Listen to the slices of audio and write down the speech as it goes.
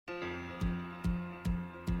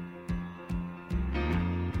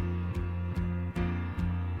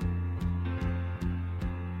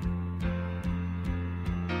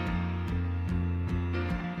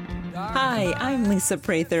Hi, I'm Lisa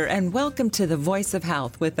Prather, and welcome to The Voice of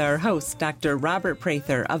Health with our host, Dr. Robert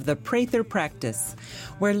Prather of the Prather Practice,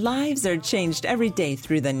 where lives are changed every day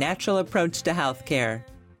through the natural approach to healthcare.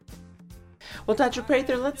 Well, Dr.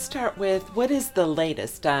 Prather, let's start with what is the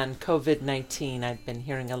latest on COVID-19? I've been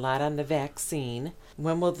hearing a lot on the vaccine.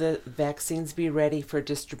 When will the vaccines be ready for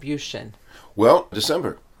distribution? Well,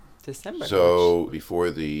 December. December. So before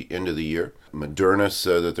the end of the year, Moderna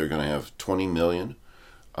said that they're going to have 20 million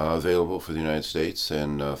available for the United States,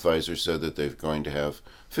 and Pfizer said that they're going to have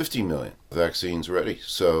 50 million vaccines ready.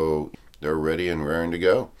 So they're ready and raring to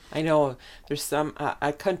go. I know there's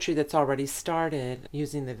a country that's already started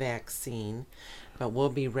using the vaccine, but we'll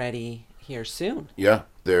be ready here soon. Yeah,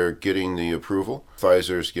 they're getting the approval.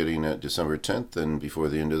 Pfizer's getting it December 10th, and before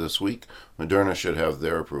the end of this week, Moderna should have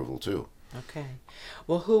their approval too. Okay.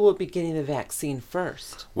 Well, who will be getting the vaccine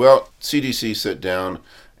first? Well, CDC sat down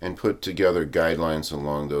and put together guidelines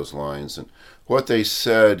along those lines. And what they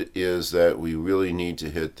said is that we really need to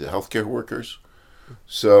hit the healthcare workers.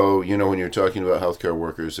 So, when you're talking about healthcare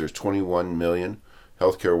workers, there's 21 million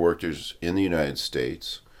healthcare workers in the United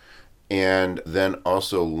States, and then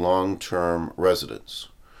also long-term residents.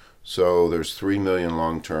 So there's 3 million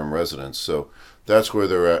long-term residents. So that's where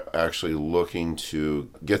they're actually looking to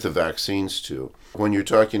get the vaccines to. When you're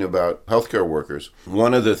talking about healthcare workers,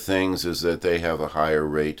 one of the things is that they have a higher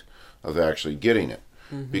rate of actually getting it,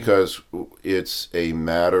 because it's a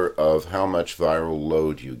matter of how much viral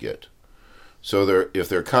load you get. So if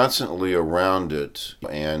they're constantly around it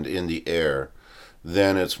and in the air,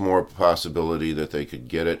 then it's more possibility that they could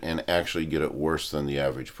get it and actually get it worse than the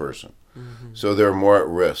average person. So they're more at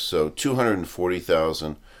risk. So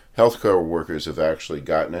 240,000 healthcare workers have actually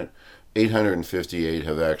gotten it. 858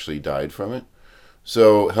 have actually died from it.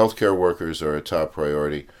 So healthcare workers are a top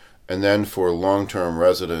priority. And then for long-term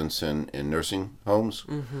residents in nursing homes,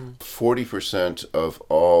 40% of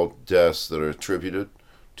all deaths that are attributed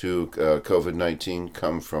to COVID-19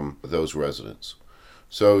 come from those residents.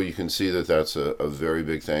 So you can see that that's a very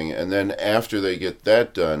big thing. And then after they get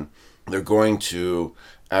that done, they're going to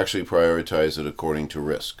actually prioritize it according to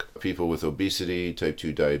risk. People with obesity, type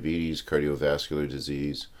 2 diabetes, cardiovascular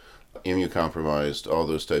disease, immunocompromised, all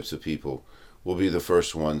those types of people will be the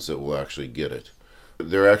first ones that will actually get it.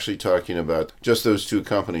 They're actually talking about just those two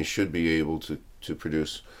companies should be able to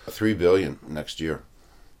produce 3 billion next year.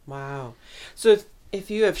 Wow. So if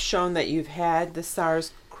you have shown that you've had the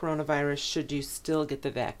SARS coronavirus, should you still get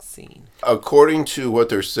the vaccine? According to what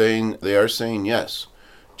they're saying, they are saying yes,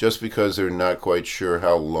 just because they're not quite sure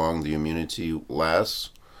how long the immunity lasts.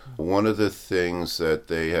 One of the things that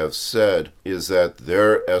they have said is that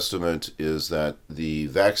their estimate is that the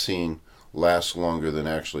vaccine lasts longer than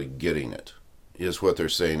actually getting it, is what they're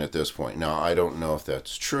saying at this point. Now, I don't know if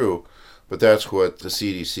that's true, but that's what the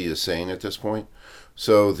CDC is saying at this point.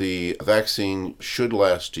 So the vaccine should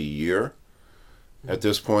last a year. At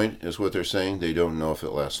this point, is what they're saying. They don't know if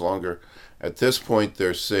it lasts longer. At this point,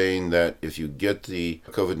 they're saying that if you get the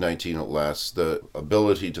COVID-19, it lasts. The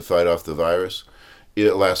ability to fight off the virus,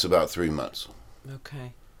 it lasts about 3 months.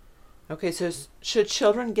 Okay, so should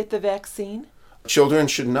children get the vaccine? Children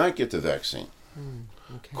should not get the vaccine.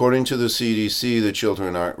 Okay. According to the CDC, the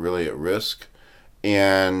children aren't really at risk,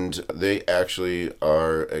 and they actually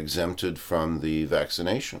are exempted from the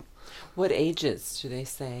vaccination. What ages do they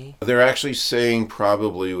say? They're actually saying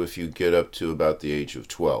probably if you get up to about the age of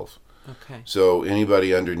 12. Okay. So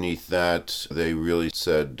anybody underneath that, they really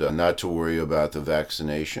said not to worry about the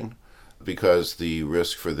vaccination, because the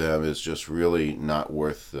risk for them is just really not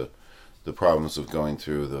worth the problems of going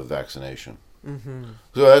through the vaccination.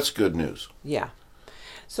 So that's good news. Yeah.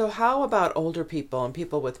 So how about older people and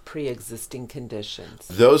people with pre-existing conditions?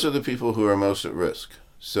 Those are the people who are most at risk.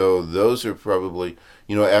 So those are probably,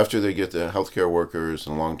 after they get the healthcare workers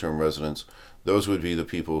and long-term residents, those would be the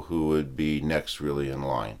people who would be next really in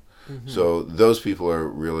line. So those people are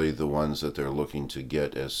really the ones that they're looking to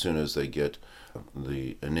get as soon as they get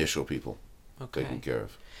the initial people taken care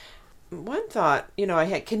of. One thought, I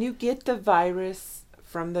had, can you get the virus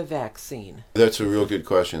from the vaccine? That's a real good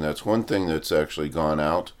question. That's one thing that's actually gone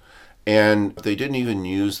out. And they didn't even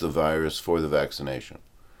use the virus for the vaccination.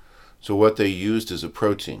 So what they used is a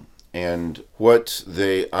protein. And what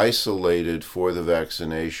they isolated for the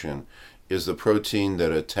vaccination is the protein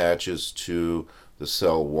that attaches to the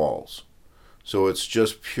cell walls. So it's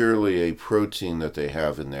just purely a protein that they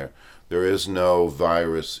have in there. There is no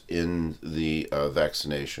virus in the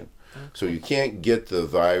vaccination. So you can't get the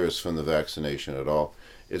virus from the vaccination at all.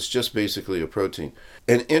 It's just basically a protein.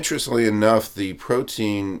 And interestingly enough, the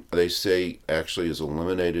protein, they say, actually is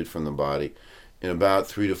eliminated from the body in about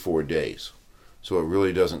 3 to 4 days. so it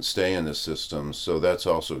really doesn't stay in the system. So that's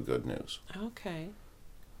also good news. Okay.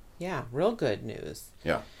 Yeah, real good news.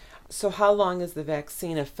 Yeah. So how long is the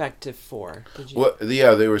vaccine effective for? Well,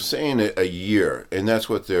 yeah, they were saying a year, and that's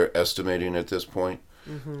what they're estimating at this point.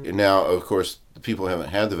 Mm-hmm. Now, of course, people haven't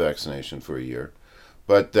had the vaccination for a year,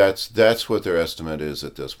 but that's what their estimate is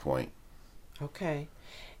at this point. Okay.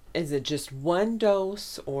 Is it just one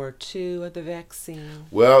dose or two of the vaccine?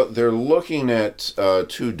 Well, they're looking at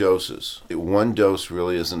 2 doses. One dose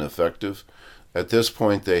really isn't effective. At this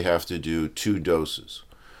point, they have to do 2 doses.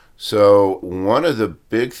 So one of the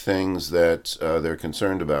big things that they're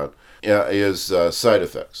concerned about is side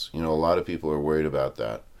effects. A lot of people are worried about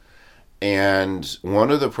that. And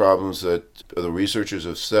one of the problems that the researchers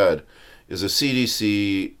have said is the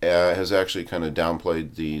CDC has actually kind of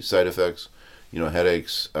downplayed the side effects.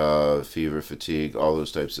 Headaches, fever, fatigue, all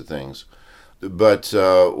those types of things. But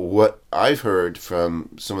what I've heard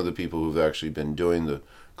from some of the people who've actually been doing the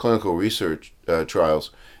clinical research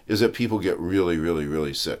trials is that people get really, really,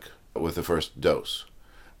 really sick with the first dose.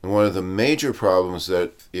 And one of the major problems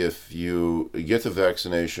that if you get the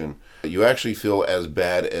vaccination, you actually feel as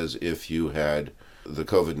bad as if you had the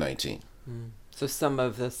COVID-19. So some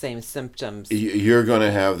of the same symptoms. You're going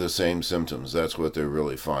to have the same symptoms. That's what they're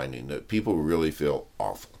really finding, that people really feel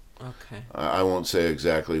awful. Okay. I won't say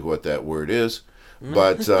exactly what that word is,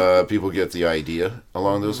 but people get the idea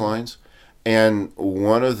along those lines. And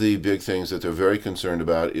one of the big things that they're very concerned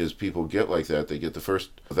about is people get like that. They get the first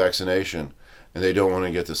vaccination, and they don't want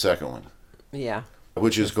to get the second one. Yeah.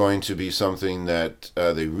 Which is going to be something that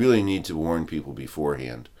they really need to warn people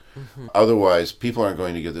beforehand. Mm-hmm. Otherwise, people aren't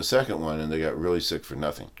going to get the second one, and they got really sick for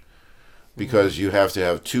nothing. Because you have to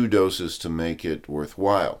have 2 doses to make it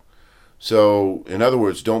worthwhile. So, in other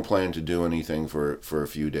words, don't plan to do anything for a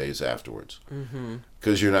few days afterwards.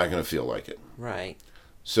 Because you're not going to feel like it. Right.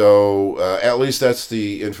 So, at least that's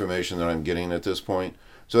the information that I'm getting at this point.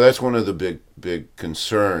 So that's one of the big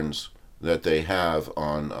concerns that they have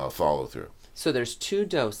on follow-through. So there's 2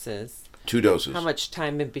 doses. 2 doses. How much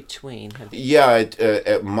time in between? Yeah,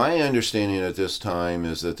 my understanding at this time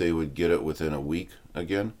is that they would get it within a week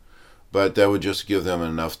again. But that would just give them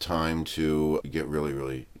enough time to get really,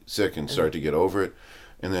 really sick and start to get over it.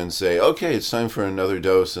 And then say, okay, it's time for another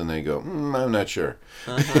dose. And they go, I'm not sure.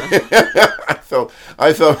 I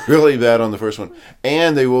felt really bad on the first one.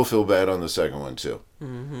 And they will feel bad on the second one, too.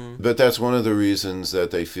 Mm-hmm. But that's one of the reasons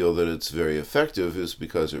that they feel that it's very effective is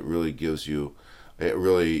because it really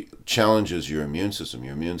challenges your immune system.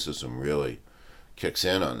 Your immune system really kicks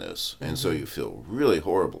in on this. And so you feel really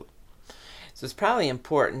horribly. So it's probably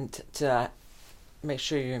important to make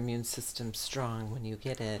sure your immune system's strong when you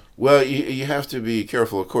get it. Well, you have to be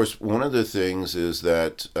careful. Of course, one of the things is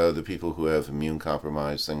that the people who have immune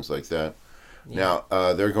compromise, things like that, now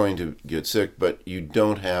they're going to get sick, but you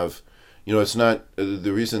don't have, it's not,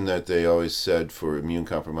 the reason that they always said for immune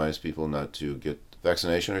compromised people not to get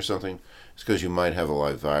vaccination or something is because you might have a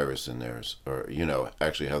live virus in there, or,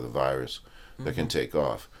 actually have the virus that can take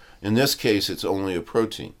off. In this case, it's only a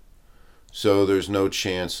protein. So there's no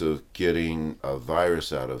chance of getting a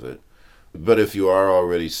virus out of it. But if you are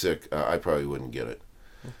already sick, I probably wouldn't get it.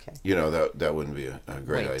 Okay. That wouldn't be a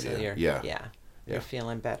great idea. You're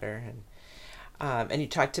feeling better, and you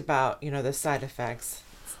talked about the side effects.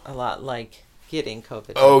 It's a lot like getting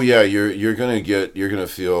COVID. Oh yeah, you're gonna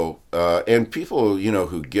feel and people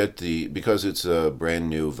who get because it's a brand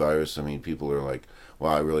new virus. I mean, people are like,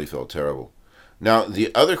 wow, I really felt terrible. Now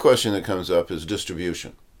the other question that comes up is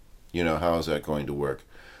distribution. How is that going to work?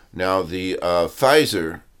 Now, the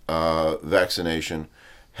Pfizer vaccination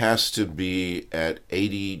has to be at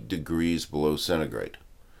 80 degrees below centigrade.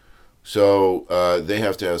 So they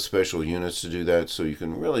have to have special units to do that. So you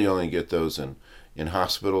can really only get those in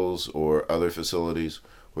hospitals or other facilities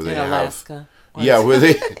where they have Alaska. Where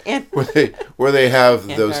they have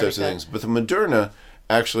those types of things. But the Moderna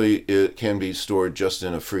actually it can be stored just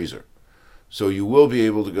in a freezer. So you will be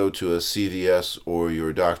able to go to a CVS or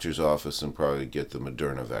your doctor's office and probably get the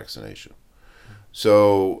Moderna vaccination.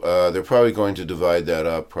 So they're probably going to divide that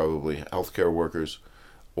up, probably healthcare workers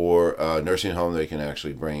or nursing home, they can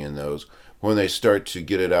actually bring in those. When they start to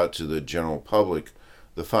get it out to the general public,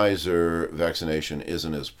 the Pfizer vaccination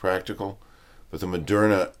isn't as practical, but the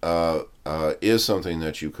Moderna is something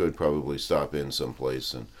that you could probably stop in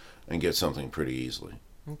someplace and get something pretty easily.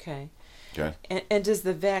 Okay. Okay. And does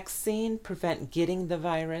the vaccine prevent getting the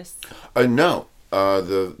virus? No.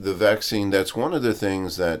 The vaccine, that's one of the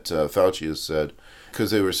things that Fauci has said,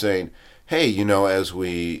 because they were saying, hey, as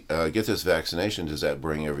we get this vaccination, does that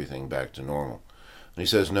bring everything back to normal? And he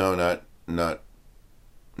says, no, not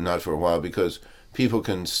for a while, because people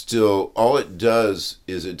can still, all it does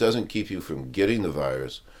is it doesn't keep you from getting the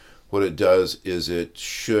virus. What it does is it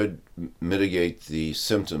should mitigate the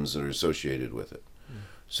symptoms that are associated with it.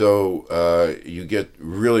 So you get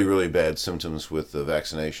really, really bad symptoms with the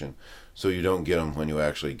vaccination, so you don't get them when you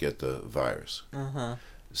actually get the virus.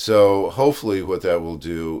 So hopefully what that will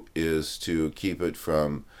do is to keep it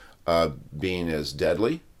from being as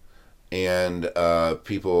deadly, and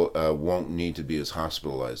people won't need to be as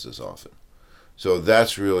hospitalized as often. So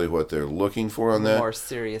that's really what they're looking for on that. More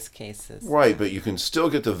serious cases. Right, but you can still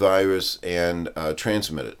get the virus and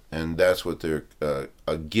transmit it. And that's what they're,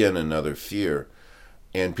 again, another fear.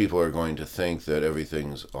 And people are going to think that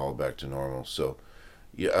everything's all back to normal. So,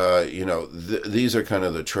 these are kind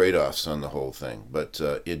of the trade-offs on the whole thing. But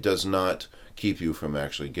it does not keep you from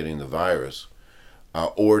actually getting the virus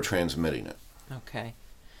or transmitting it. Okay.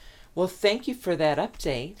 Well, thank you for that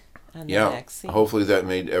update. Yeah, hopefully that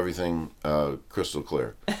made everything crystal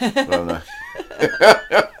clear. But I'm not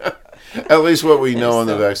at least what we know on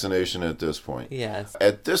the vaccination at this point. Yes.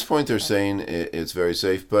 At this point, they're saying it's very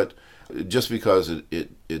safe, but just because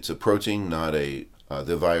it's a protein, not the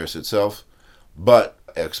virus itself, but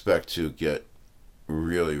expect to get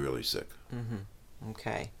really, really sick.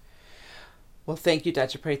 Okay. Well, thank you,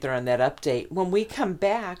 Dr. Prather, on that update. When we come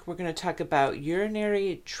back, we're going to talk about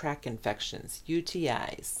urinary tract infections,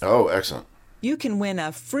 UTIs. Oh, excellent. You can win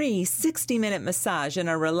a free 60-minute massage in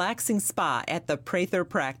a relaxing spa at the Prather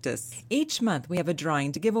Practice. Each month, we have a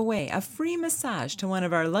drawing to give away a free massage to one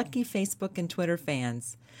of our lucky Facebook and Twitter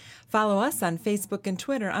fans. Follow us on Facebook and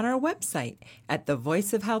Twitter on our website at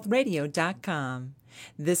thevoiceofhealthradio.com.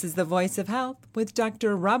 This is The Voice of Health with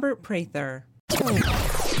Dr. Robert Prather.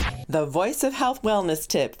 The Voice of Health Wellness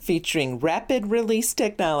Tip featuring rapid release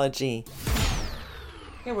technology.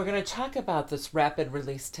 Yeah, we're going to talk about this rapid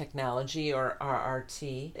release technology, or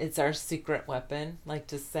RRT. It's our secret weapon, like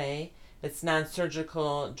to say. It's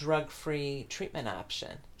non-surgical, drug-free treatment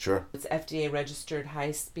option. Sure. It's FDA registered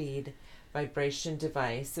high-speed vibration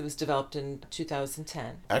device. It was developed in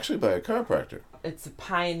 2010. Actually by a chiropractor. It's a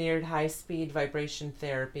pioneered high-speed vibration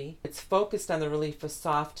therapy. It's focused on the relief of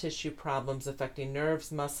soft tissue problems affecting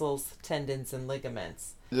nerves, muscles, tendons, and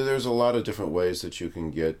ligaments. There's a lot of different ways that you can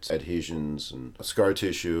get adhesions and scar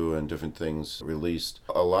tissue and different things released.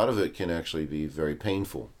 A lot of it can actually be very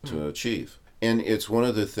painful to achieve. And it's one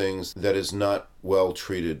of the things that is not well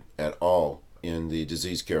treated at all in the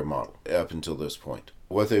disease care model up until this point.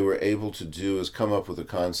 What they were able to do is come up with a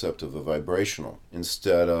concept of a vibrational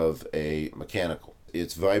instead of a mechanical.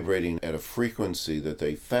 It's vibrating at a frequency that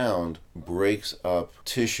they found breaks up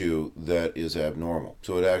tissue that is abnormal.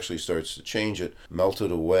 So it actually starts to change it, melt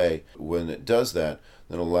it away. When it does that,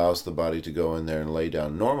 then it allows the body to go in there and lay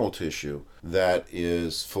down normal tissue that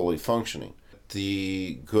is fully functioning.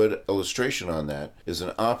 The good illustration on that is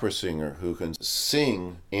an opera singer who can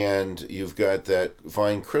sing, and you've got that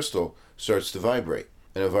fine crystal starts to vibrate.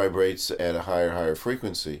 And it vibrates at a higher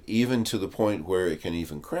frequency, even to the point where it can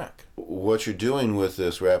even crack. What you're doing with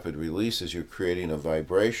this rapid release is you're creating a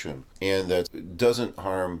vibration, and that doesn't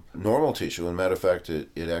harm normal tissue. As a matter of fact, it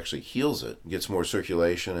actually heals it, gets more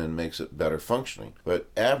circulation, and makes it better functioning. But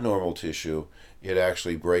abnormal tissue, it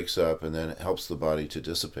actually breaks up and then it helps the body to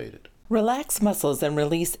dissipate it. Relax muscles and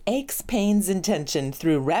release aches, pains, and tension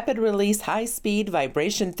through rapid release high-speed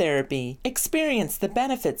vibration therapy. Experience the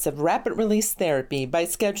benefits of rapid release therapy by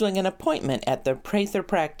scheduling an appointment at the Prather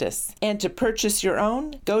Practice. And to purchase your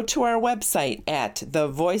own, go to our website at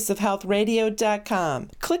thevoiceofhealthradio.com.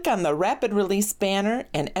 Click on the rapid release banner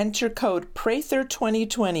and enter code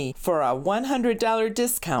Prather2020 for a $100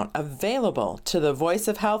 discount available to the Voice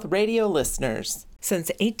of Health radio listeners.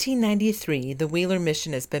 Since 1893, the Wheeler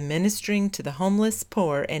Mission has been ministering to the homeless,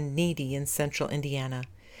 poor, and needy in central Indiana.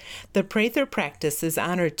 The Prather Practice is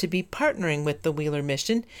honored to be partnering with the Wheeler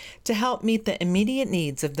Mission to help meet the immediate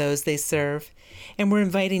needs of those they serve, and we're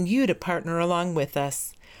inviting you to partner along with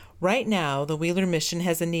us. Right now, the Wheeler Mission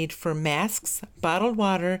has a need for masks, bottled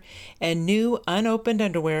water, and new unopened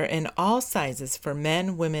underwear in all sizes for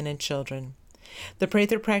men, women, and children. The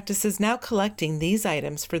Prather Practice is now collecting these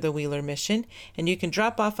items for the Wheeler Mission, and you can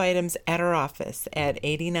drop off items at our office at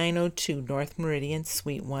 8902 North Meridian,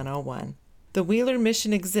 Suite 101. The Wheeler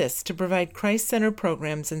Mission exists to provide Christ-centered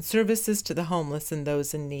programs and services to the homeless and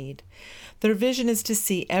those in need. Their vision is to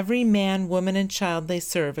see every man, woman, and child they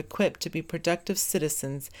serve equipped to be productive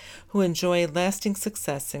citizens who enjoy lasting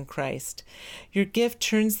success in Christ. Your gift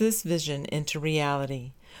turns this vision into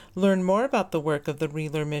reality. Learn more about the work of the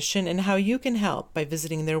Wheeler Mission and how you can help by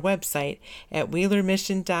visiting their website at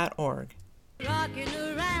wheelermission.org. Rocking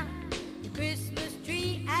around the Christmas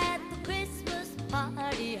tree at the Christmas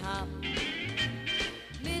party hop.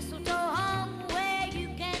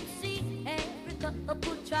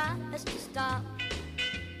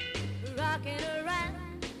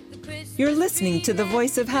 You're listening to The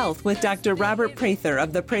Voice of Health with Dr. Robert Prather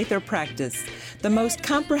of the Prather Practice, the most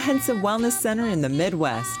comprehensive wellness center in the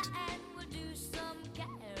Midwest.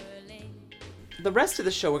 The rest of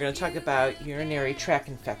the show, we're going to talk about urinary tract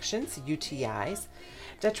infections, UTIs.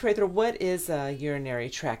 Dr. Prather, what is a urinary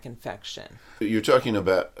tract infection? You're talking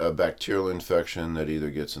about a bacterial infection that either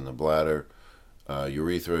gets in the bladder,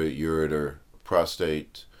 urethra, ureter,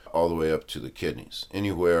 prostate, all the way up to the kidneys.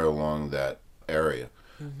 Anywhere along that area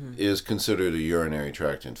is considered a urinary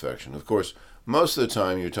tract infection. Of course, most of the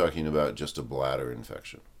time you're talking about just a bladder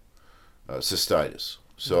infection, cystitis.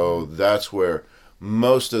 So that's where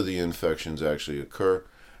most of the infections actually occur,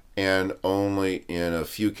 and only in a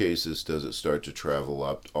few cases does it start to travel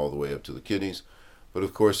up all the way up to the kidneys. But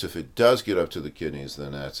of course, if it does get up to the kidneys,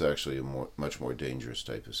 then that's actually a much more dangerous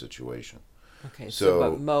type of situation. Okay,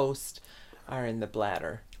 but most are in the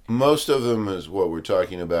bladder. Most of them is what we're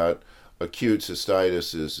talking about. Acute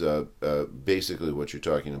cystitis is basically what you're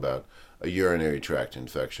talking about, a urinary tract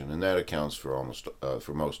infection, and that accounts for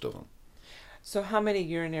most of them. So how many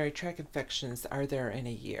urinary tract infections are there in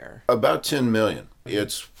a year? About 10 million.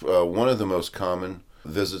 It's one of the most common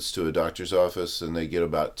visits to a doctor's office, and they get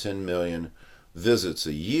about 10 million visits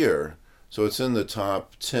a year. So it's in the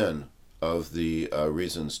top 10 of the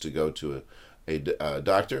reasons to go to a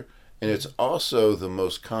doctor. And it's also the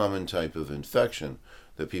most common type of infection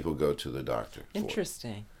that people go to the doctor for.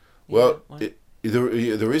 Interesting. Well,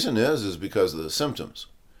 the reason is because of the symptoms.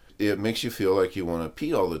 It makes you feel like you want to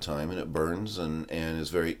pee all the time, and it burns and is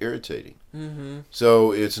very irritating.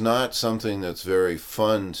 So it's not something that's very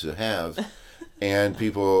fun to have. And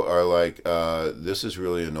people are like, this is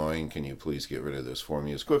really annoying. Can you please get rid of this for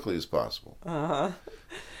me as quickly as possible?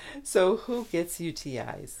 So who gets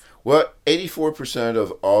UTIs? Well, 84%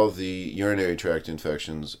 of all the urinary tract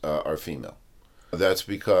infections are female. That's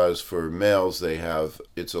because for males,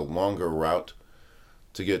 it's a longer route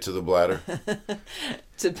to get to the bladder.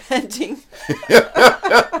 Depending.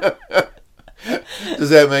 Does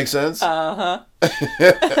that make sense?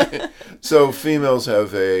 So females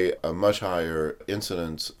have a much higher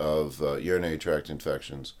incidence of urinary tract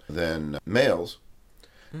infections than males.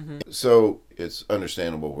 So it's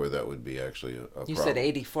understandable where that would be actually a problem. You said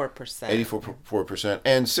 84%. 84%.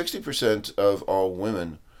 And 60% of all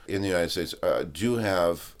women in the United States do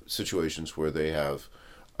have situations where they have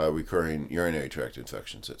recurring urinary tract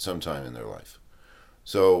infections at some time in their life.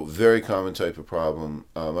 So very common type of problem,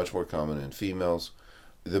 much more common in females.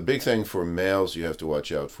 The big thing for males you have to watch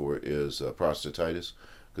out for is prostatitis,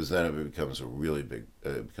 because then it becomes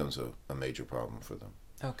a major problem for them.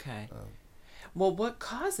 Okay. Well, what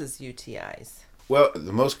causes UTIs? Well,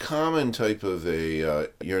 the most common type of a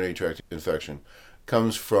urinary tract infection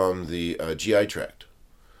comes from the GI tract.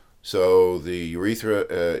 So the urethra,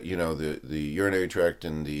 the urinary tract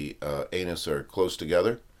and the anus are close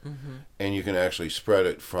together, and you can actually spread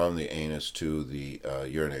it from the anus to the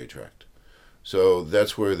urinary tract. So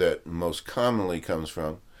that's where that most commonly comes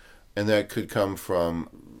from, and that could come from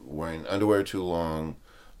wearing underwear too long,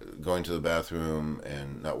 going to the bathroom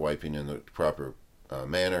and not wiping in the proper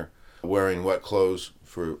manner, wearing wet clothes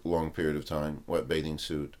for a long period of time, wet bathing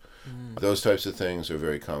suit. Those types of things are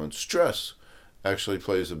very common. Stress actually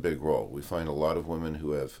plays a big role. We find a lot of women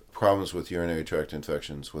who have problems with urinary tract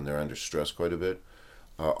infections when they're under stress quite a bit,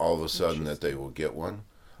 all of a sudden that they will get one.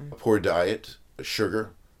 A poor diet,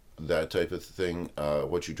 sugar, that type of thing,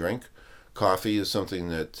 what you drink. Coffee is something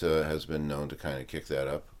that has been known to kind of kick that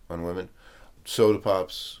up on women. Soda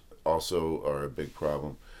pops also are a big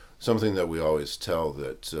problem. Something that we always tell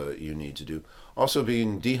that you need to do. Also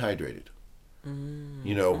being dehydrated.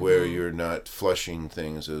 Where you're not flushing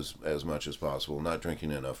things as much as possible, not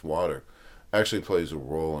drinking enough water, actually plays a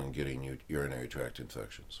role in getting urinary tract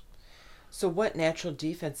infections. So what natural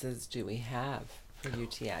defenses do we have for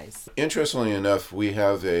UTIs? Interestingly enough, we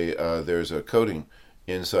have there's a coating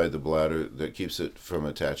inside the bladder that keeps it from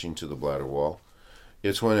attaching to the bladder wall.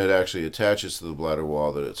 It's when it actually attaches to the bladder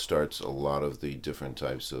wall that it starts a lot of the different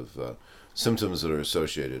types of symptoms that are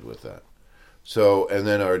associated with that. So, and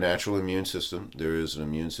then our natural immune system, there is an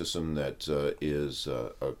immune system that is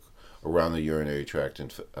around the urinary tract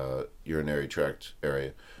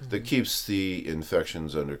area that keeps the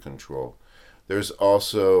infections under control. There's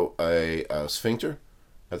also a sphincter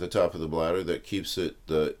at the top of the bladder that keeps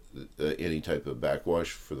any type of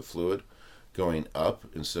backwash for the fluid going up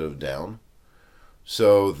instead of down.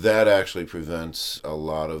 So that actually prevents a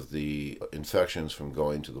lot of the infections from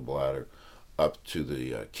going to the bladder up to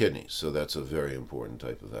the kidneys. So that's a very important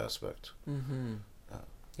type of aspect.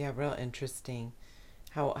 Yeah, real interesting.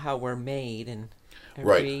 how we're made and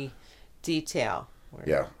Right. every detail.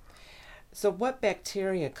 Yeah. So what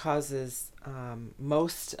bacteria causes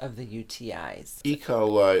most of the UTIs? E.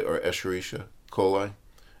 coli or Escherichia coli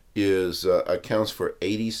is accounts for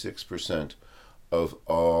 86% of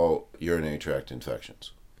all urinary tract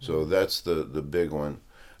infections. So that's the big one.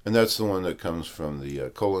 And that's the one that comes from the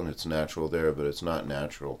colon. It's natural there, but it's not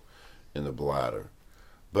natural in the bladder.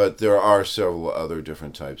 But there are several other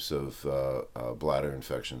different types of bladder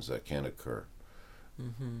infections that can occur.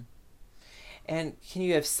 Mm-hmm. And can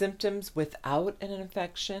you have symptoms without an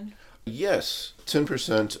infection? Yes,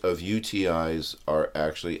 10% of UTIs are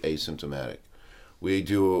actually asymptomatic. We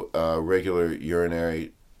do regular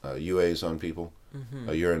urinary UAs on people,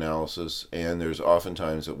 a urinalysis, and there's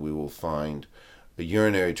oftentimes that we will find a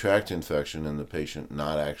urinary tract infection in the patient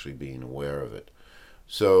not actually being aware of it.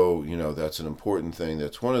 So, that's an important thing.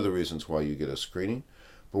 That's one of the reasons why you get a screening.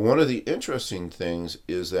 But one of the interesting things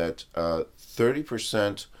is that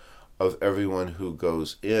 30% of everyone who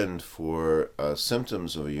goes in for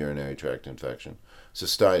symptoms of a urinary tract infection,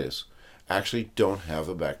 cystitis, actually don't have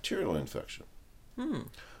a bacterial infection.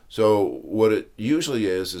 So what it usually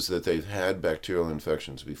is that they've had bacterial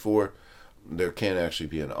infections before. There can actually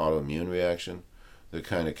be an autoimmune reaction that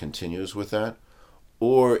kind of continues with that.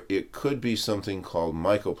 Or it could be something called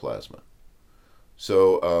mycoplasma.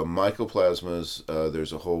 So mycoplasmas,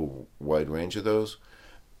 there's a whole wide range of those.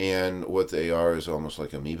 And what they are is almost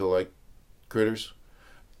like amoeba-like critters.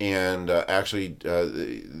 And actually,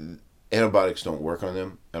 antibiotics don't work on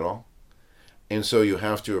them at all. And so you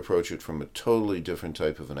have to approach it from a totally different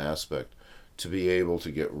type of an aspect to be able to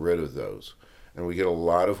get rid of those. And we get a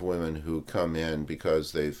lot of women who come in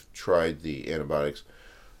because they've tried the antibiotics.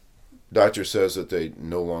 Doctor says that they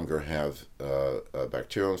no longer have a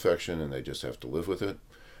bacterial infection and they just have to live with it.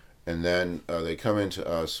 And then they come into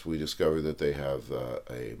us, we discover that they have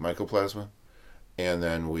a mycoplasma, and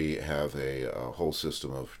then we have a whole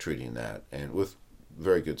system of treating that, and with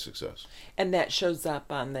very good success. And that shows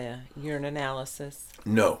up on the urine analysis?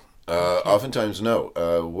 No. Oftentimes, no.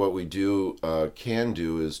 What we can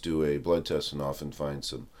do is do a blood test and often find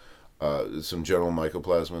some general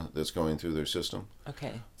mycoplasma that's going through their system.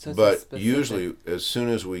 Okay. So but usually, as soon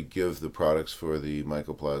as we give the products for the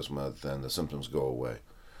mycoplasma, then the symptoms go away.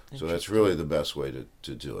 So that's really the best way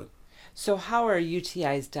to do it. So how are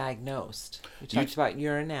UTIs diagnosed? We talked about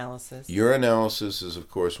urinalysis. Urinalysis is, of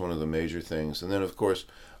course, one of the major things. And then, of course,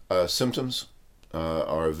 symptoms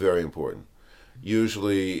are very important.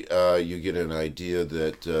 Usually, you get an idea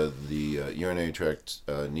that the urinary tract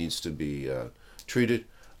needs to be treated.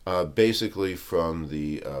 Basically from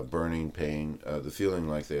the burning pain, the feeling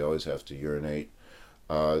like they always have to urinate.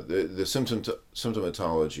 The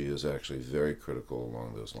symptomatology is actually very critical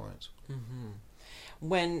along those lines. Mm-hmm.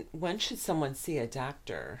 When should someone see a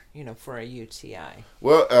doctor, for a UTI?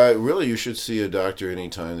 Well, really you should see a doctor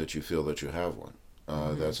anytime that you feel that you have one.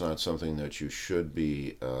 That's not something that you should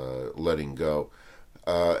be letting go.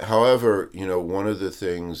 However, one of the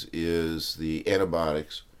things is the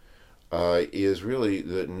antibiotics. Is really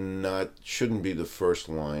shouldn't be the first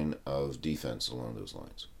line of defense along those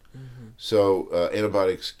lines. Mm-hmm. So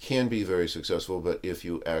antibiotics can be very successful, but if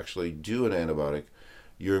you actually do an antibiotic,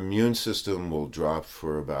 your immune system will drop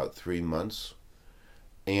for about 3 months.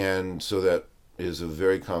 And so that is a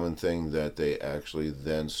very common thing that they actually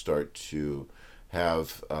then start to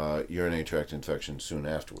have urinary tract infections soon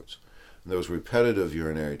afterwards. And those repetitive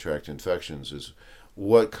urinary tract infections is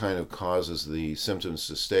what kind of causes the symptoms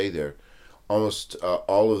to stay there. Almost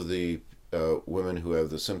all of the women who have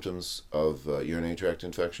the symptoms of urinary tract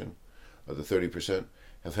infection, the 30%,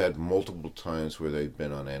 have had multiple times where they've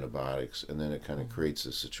been on antibiotics, and then it kind of creates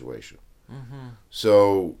this situation. Mm-hmm.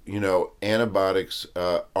 So, antibiotics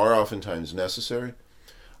are oftentimes necessary,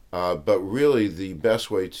 but really the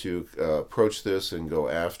best way to approach this and go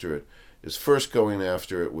after it is first going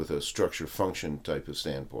after it with a structure-function type of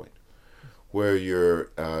standpoint, where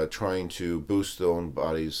you're trying to boost the own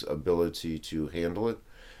body's ability to handle it.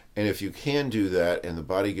 And if you can do that and the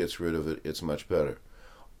body gets rid of it, it's much better.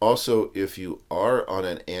 Also, if you are on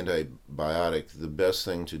an antibiotic, the best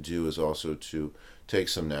thing to do is also to take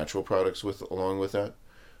some natural products along with that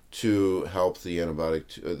to help the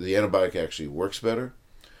antibiotic. The antibiotic actually works better.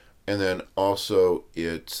 And then also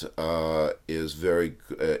it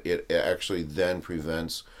actually then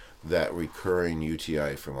prevents that recurring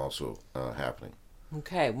UTI from also happening.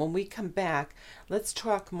 Okay, when we come back, let's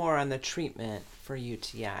talk more on the treatment for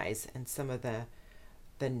UTIs and some of the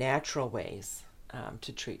natural ways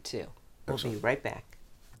to treat too. We'll be right back.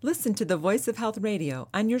 Listen to the Voice of Health Radio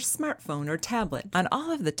on your smartphone or tablet on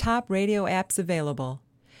all of the top radio apps available.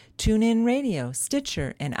 TuneIn Radio,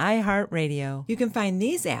 Stitcher, and iHeartRadio. You can find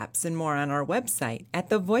these apps and more on our website at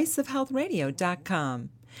thevoiceofhealthradio.com.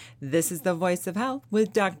 This is The Voice of Health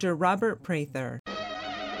with Dr. Robert Prather.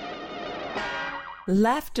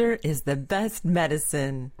 Laughter is the best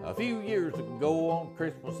medicine. A few years ago on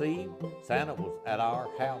Christmas Eve, Santa was at our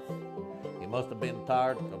house. He must have been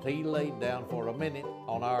tired because he laid down for a minute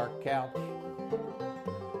on our couch.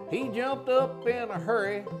 He jumped up in a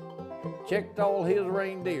hurry, checked all his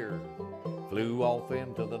reindeer, flew off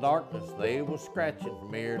into the darkness. They was scratching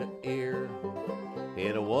from ear to ear.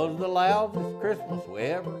 It was the loudest Christmas we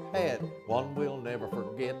ever had, one we'll never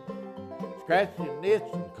forget. Scratched and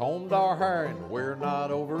itched and combed our hair, and we're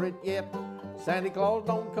not over it yet. Santa Claus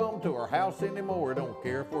don't come to our house anymore, don't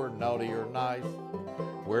care if we're naughty or nice.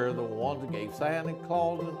 We're the ones that gave Santa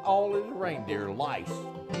Claus and all his reindeer lice.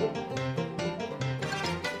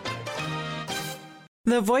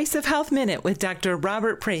 The Voice of Health Minute with Dr.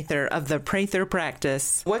 Robert Prather of the Prather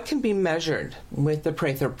Practice. What can be measured with the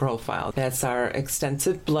Prather profile? That's our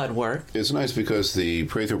extensive blood work. It's nice because the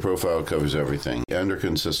Prather profile covers everything.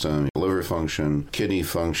 Endocrine system, liver function, kidney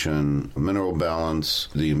function, mineral balance,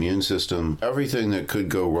 the immune system. Everything that could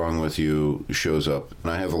go wrong with you shows up. And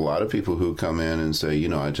I have a lot of people who come in and say,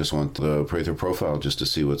 I just want the Prather profile just to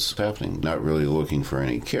see what's happening. Not really looking for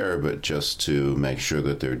any care, but just to make sure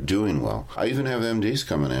that they're doing well. I even have MDs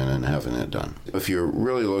coming in and having it done. If you're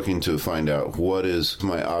really looking to find out what is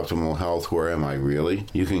my optimal health, where am I really,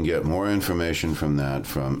 you can get more information from that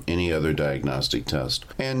from any other diagnostic test.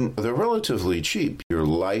 And they're relatively cheap. Your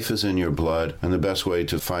life is in your blood, and the best way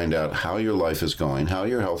to find out how your life is going, how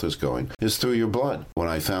your health is going, is through your blood. When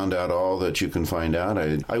I found out all that you can find out,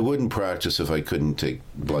 I wouldn't practice if I couldn't take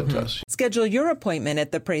blood tests. Schedule your appointment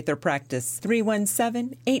at the Prather Practice,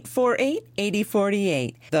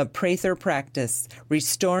 317-848-8048. The Prather Practice,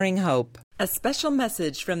 restoring hope. A special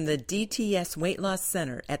message from the DTS Weight Loss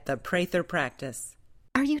Center at the Prather Practice.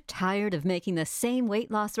 Are you tired of making the same weight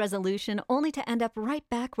loss resolution only to end up right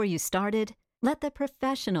back where you started? Let the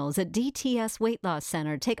professionals at DTS Weight Loss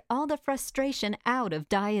Center take all the frustration out of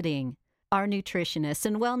dieting. Our nutritionists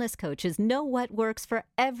and wellness coaches know what works for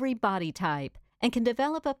every body type and can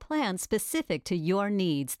develop a plan specific to your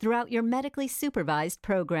needs throughout your medically supervised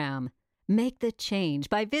program. Make the change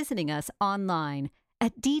by visiting us online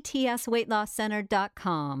at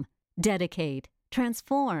dtsweightlosscenter.com. Dedicate,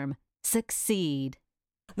 transform, succeed.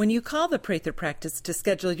 When you call the Prather Practice to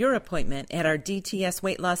schedule your appointment at our DTS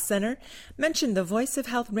Weight Loss Center, mention the Voice of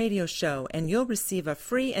Health radio show and you'll receive a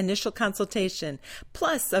free initial consultation,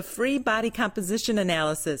 plus a free body composition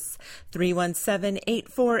analysis.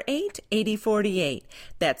 317-848-8048.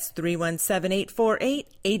 That's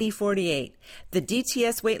 317-848-8048. The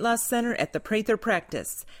DTS Weight Loss Center at the Prather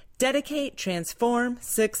Practice. Dedicate, transform,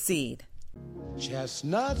 succeed.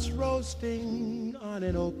 Chestnuts roasting on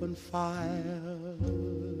an open fire,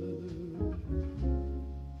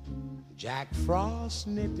 Jack Frost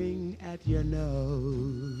nipping at your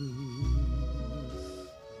nose,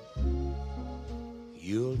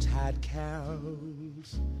 Yuletide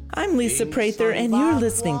carols. I'm Lisa Prather, and you're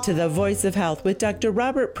listening to The Voice of Health with Dr.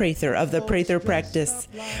 Robert Prather of the Prather Practice,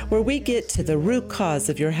 where we get to the root cause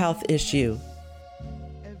of your health issue.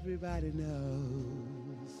 Everybody knows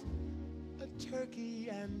a turkey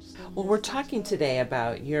and some. Well, we're talking today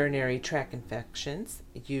about urinary tract infections,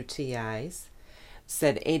 UTIs.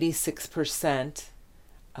 Said 86%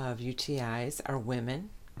 of UTIs are women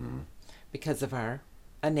because of our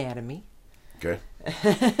anatomy. Okay.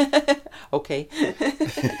 Okay. Got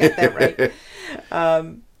that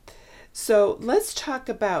right. So let's talk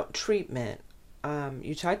about treatment.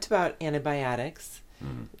 You talked about antibiotics,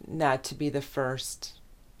 not to be the first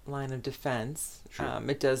line of defense. Sure.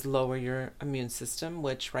 It does lower your immune system,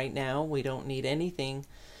 which right now we don't need anything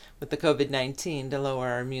with the COVID-19 to lower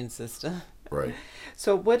our immune system. Right.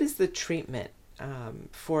 So what is the treatment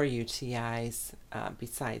for UTIs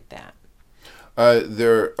beside that?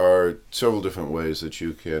 There are several different ways that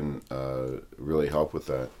you can really help with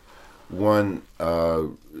that. One,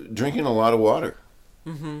 drinking a lot of water.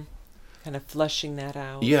 Mm-hmm. Kind of flushing that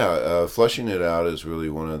out. Yeah, flushing it out is really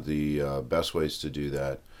one of the best ways to do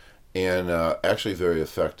that, and actually very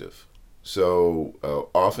effective. So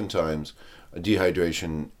oftentimes,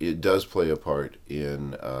 dehydration, it does play a part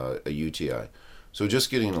in a UTI. So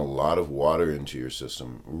just getting a lot of water into your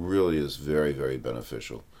system really is very, very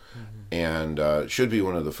beneficial, and should be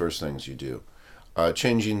one of the first things you do.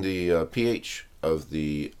 Changing the pH of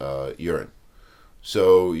the urine.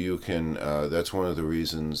 So you can, that's one of the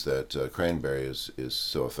reasons that cranberry is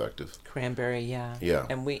so effective. Cranberry, yeah. Yeah.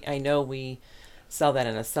 And I know we sell that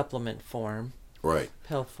in a supplement form. Right.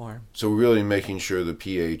 pill form. So really making sure the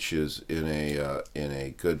pH is in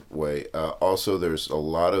a good way. Also, there's a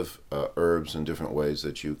lot of herbs and different ways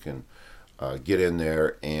that you can get in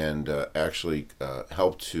there and actually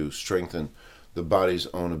help to strengthen the body's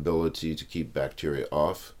own ability to keep bacteria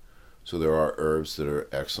off. So there are herbs that are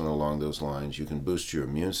excellent along those lines. You can boost your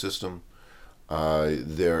immune system.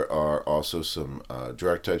 There are also some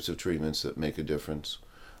direct types of treatments that make a difference.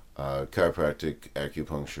 Chiropractic,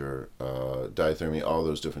 acupuncture, diathermy, all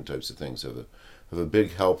those different types of things have a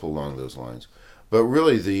big help along those lines. But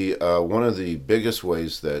really, the one of the biggest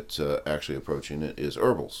ways that actually approaching it is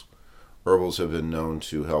herbals. Herbals have been known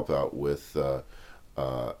to help out with the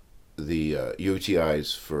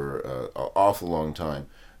UTIs for an awful long time,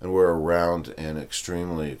 and were around and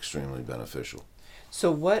extremely, extremely beneficial.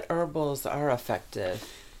 So what herbals are effective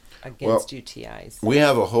against UTIs? We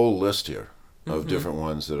have a whole list here of different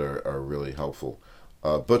ones that are really helpful.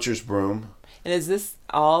 Butcher's broom. And is this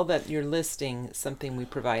all that you're listing something we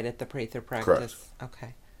provide at the Prather Practice? Correct.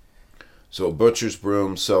 Okay. So butcher's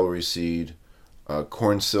broom, celery seed,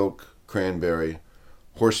 corn silk, cranberry,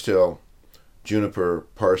 horsetail, juniper,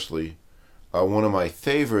 parsley. One of my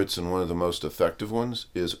favorites and one of the most effective ones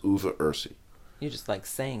is uva ursi. You just like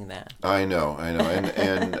saying that. I know,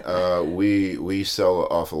 and we sell an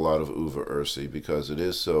awful lot of uva ursi because it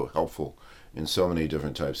is so helpful in so many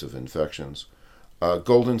different types of infections.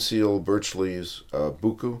 Golden seal, birch leaves,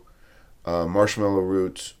 buku, marshmallow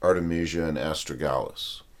root, artemisia, and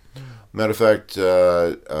astragalus. Matter of fact,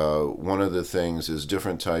 one of the things is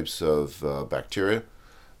different types of bacteria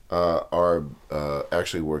are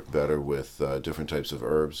actually work better with different types of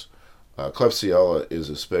herbs. Klebsiella is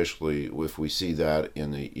especially if we see that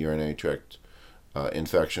in the urinary tract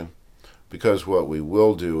infection, because what we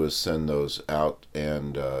will do is send those out,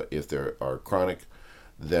 and if they are chronic,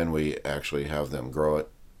 then we actually have them grow it.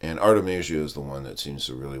 And artemisia is the one that seems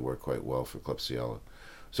to really work quite well for Klebsiella.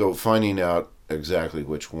 So finding out exactly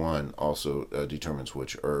which one also determines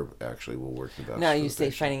which herb actually will work the best. Now for you the say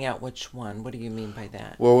patient. finding out which one. What do you mean by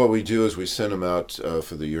that? Well, what we do is we send them out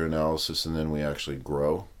for the urinalysis, and then we actually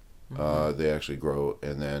grow. They actually grow,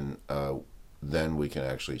 and then we can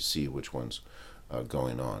actually see which one's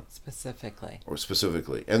going on. Specifically.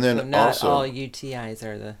 And then So not also, all UTIs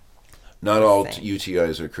are the not all same.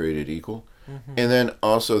 UTIs are created equal. And then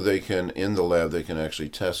also they can, in the lab, they can actually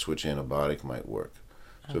test which antibiotic might work.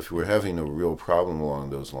 So if we're having a real problem along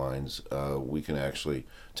those lines, we can actually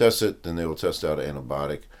test it, then they will test out an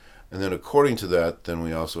antibiotic. And then according to that, then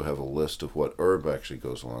we also have a list of what herb actually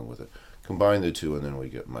goes along with it. Combine the two, and then we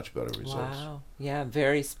get much better results. Wow. Yeah,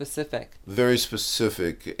 very specific. Very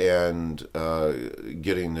specific, and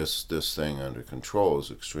getting this thing under control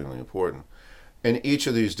is extremely important. And each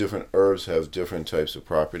of these different herbs have different types of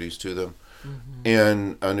properties to them.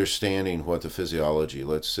 And understanding what the physiology,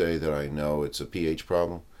 let's say that I know it's a pH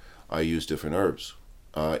problem, I use different herbs.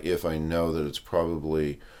 If I know that it's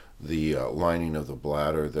probably the lining of the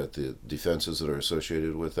bladder, that the defenses that are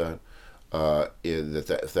associated with that,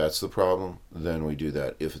 if that's the problem, then we do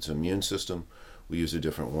that. If it's immune system, we use a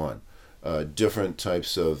different one. Different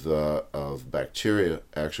types of bacteria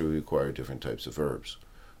actually require different types of herbs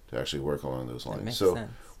to actually work along those lines. makes So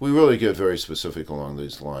sense. we really get very specific along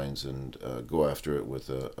these lines and go after it with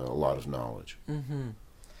a lot of knowledge.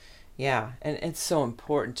 Yeah, and it's so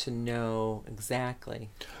important to know exactly.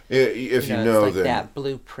 If you it's know, like then that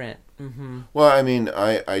blueprint. well, I mean,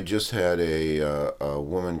 I just had a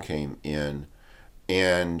woman came in,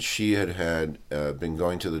 and she had been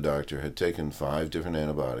going to the doctor, had taken 5 different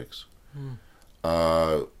antibiotics,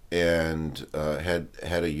 and had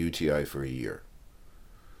a UTI for a year.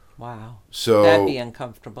 Wow. So That'd be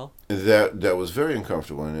uncomfortable. that was very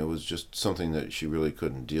uncomfortable, and it was just something that she really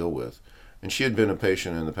couldn't deal with. And she had been a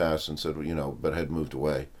patient in the past and said, but had moved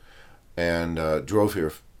away, and drove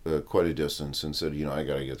here quite a distance and said, I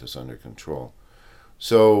got to get this under control.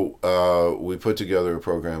 So we put together a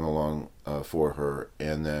program along for her,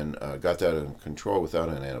 and then got that in control without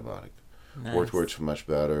an antibiotic. Nice. Worked much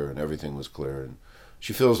better, and everything was clear, and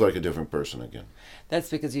she feels like a different person again. That's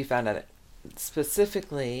because you found out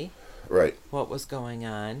specifically Right. what was going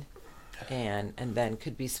on, and then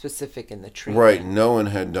could be specific in the treatment. Right. No one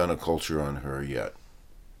had done a culture on her yet.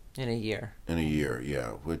 In a year. In a year, yeah,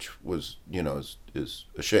 which was, is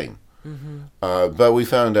a shame. But we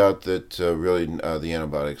found out that really the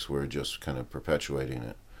antibiotics were just kind of perpetuating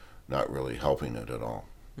it, not really helping it at all.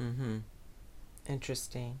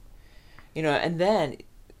 Interesting. And then,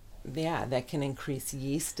 that can increase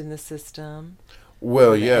yeast in the system.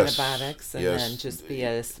 Well, the yes. Antibiotics, and then just be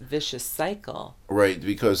a vicious cycle. Right,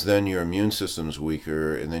 because then your immune system's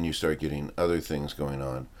weaker, and then you start getting other things going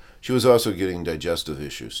on. She was also getting digestive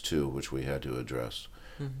issues too, which we had to address.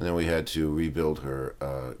 And then we had to rebuild her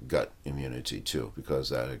gut immunity too, because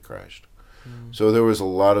that had crashed. So there was a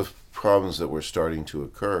lot of problems that were starting to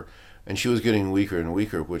occur, and she was getting weaker and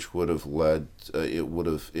weaker, which would have led,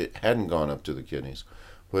 it hadn't gone up to the kidneys.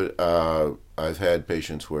 But I've had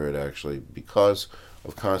patients where it actually, because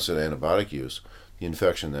of constant antibiotic use, the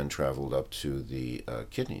infection then traveled up to the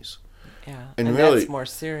kidneys. Yeah, and really, that's more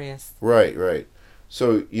serious. Right.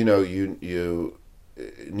 So, you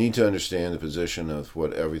need to understand the position of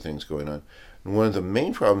what everything's going on. And one of the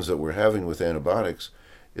main problems that we're having with antibiotics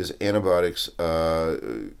is antibiotics,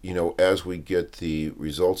 as we get the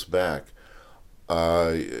results back,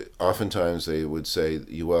 oftentimes they would say,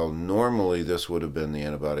 well, normally this would have been the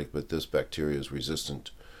antibiotic, but this bacteria is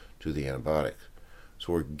resistant to the antibiotic.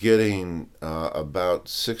 So we're getting about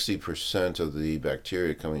 60% of the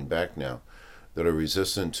bacteria coming back now that are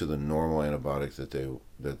resistant to the normal antibiotic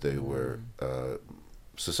that they were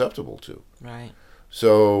susceptible to. Right.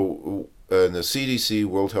 So the CDC,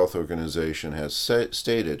 World Health Organization, has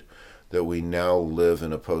stated that we now live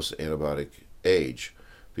in a post-antibiotic age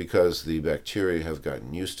because the bacteria have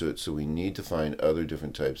gotten used to it, so we need to find other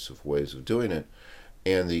different types of ways of doing it.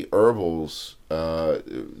 And the herbals,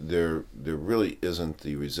 there really isn't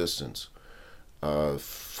the resistance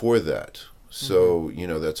for that. So,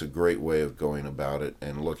 that's a great way of going about it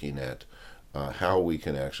and looking at how we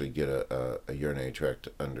can actually get a urinary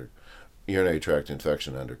tract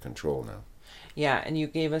infection under control now. Yeah, and you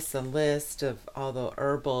gave us a list of all the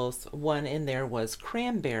herbals. One in there was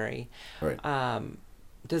cranberry. Right.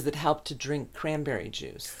 Does it help to drink cranberry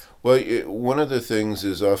juice? Well, one of the things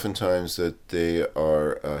is oftentimes that they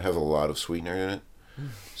are have a lot of sweetener in it,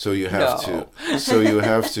 so you have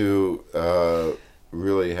to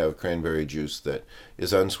really have cranberry juice that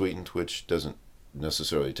is unsweetened, which doesn't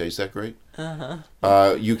necessarily taste that great.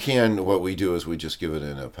 You can. What we do is we just give it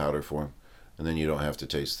in a powder form, and then you don't have to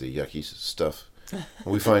taste the yucky stuff.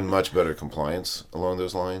 We find much better compliance along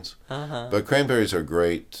those lines. But cranberries are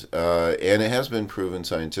great, and it has been proven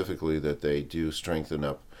scientifically that they do strengthen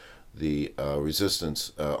up the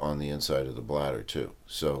resistance on the inside of the bladder too.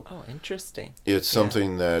 So, interesting. It's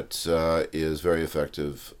something that is very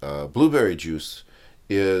effective. Blueberry juice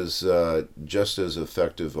is just as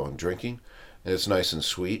effective on drinking, and it's nice and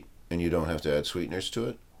sweet, and you don't have to add sweeteners to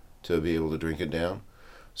it to be able to drink it down.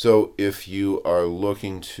 So if you are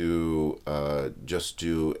looking to just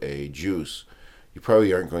do a juice, you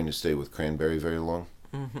probably aren't going to stay with cranberry very long.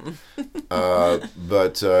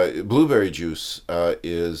 But blueberry juice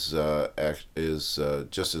is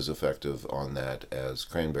just as effective on that as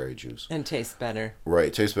cranberry juice. And tastes better.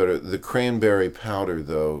 Right, tastes better. The cranberry powder,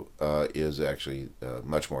 though, is actually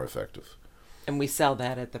much more effective. And we sell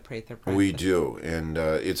that at the Prather Practice. We do, and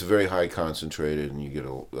it's very high concentrated, and you get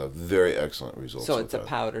a very excellent result. So it's a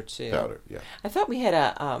powder too. Powder, yeah. I thought we had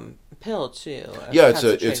a pill too. Yeah,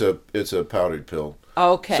 it's a powdered pill.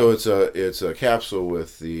 Okay. So it's a capsule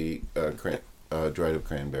with the dried up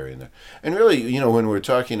cranberry in there. And really, when we're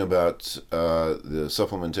talking about the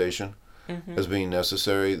supplementation as being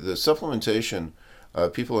necessary, the supplementation.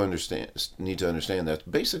 People need to understand that's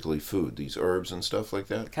basically food, these herbs and stuff like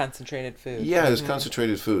that. Concentrated food. Yeah, it's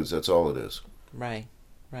concentrated foods. That's all it is. Right.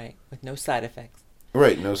 With no side effects.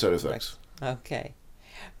 Right, no side effects. Right. Okay.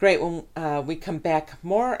 Great. When we come back,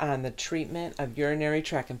 more on the treatment of urinary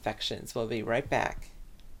tract infections. We'll be right back.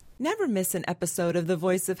 Never miss an episode of The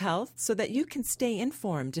Voice of Health so that you can stay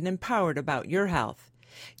informed and empowered about your health.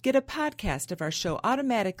 Get a podcast of our show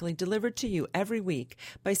automatically delivered to you every week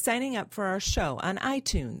by signing up for our show on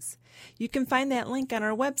iTunes. You can find that link on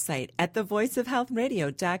our website at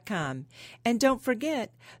thevoiceofhealthradio.com. And don't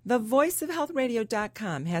forget,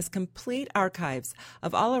 thevoiceofhealthradio.com has complete archives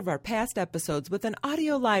of all of our past episodes with an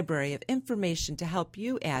audio library of information to help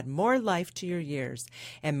you add more life to your years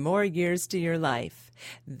and more years to your life.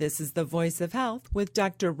 This is The Voice of Health with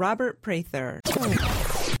Dr. Robert Prather.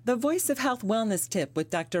 The Voice of Health Wellness Tip with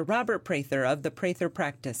Dr. Robert Prather of the Prather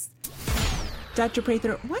Practice. Dr.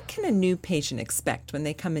 Prather, what can a new patient expect when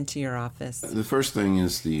they come into your office? The first thing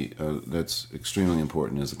is that's extremely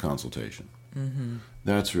important is the consultation.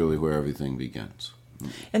 That's really where everything begins.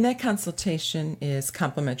 And that consultation is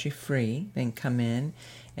complimentary free. They can come in,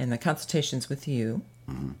 and the consultation's with you,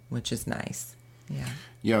 which is nice.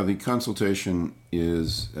 Yeah, the consultation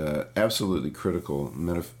is absolutely critical.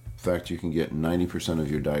 Matter of fact, you can get 90% of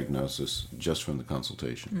your diagnosis just from the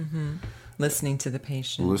consultation. Listening to the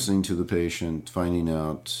patient. Finding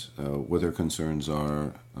out what their concerns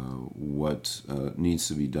are, what needs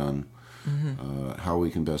to be done, how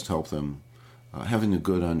we can best help them. having a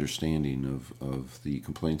good understanding of the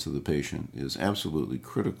complaints of the patient is absolutely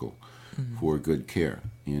critical for good care,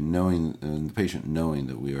 and the patient knowing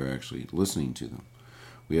that we are actually listening to them.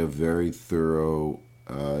 We have very thorough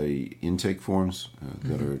intake forms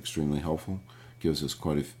that are extremely helpful. Gives us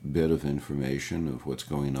quite a bit of information of what's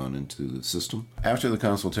going on into the system. After the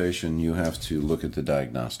consultation, you have to look at the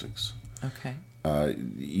diagnostics. Okay.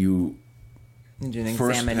 You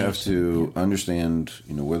first have to understand,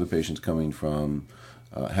 where the patient's coming from,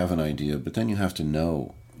 have an idea, but then you have to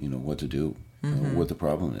know, what to do, what the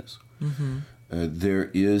problem is. There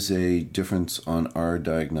is a difference on our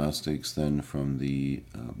diagnostics than from the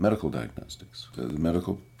medical diagnostics. The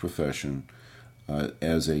medical profession,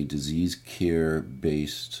 as a disease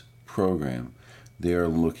care-based program, they are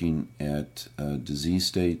looking at disease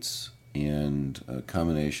states and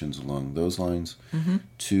combinations along those lines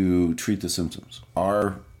to treat the symptoms.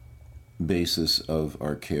 Our basis of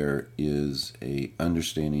our care is a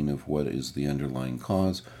understanding of what is the underlying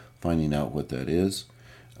cause, finding out what that is,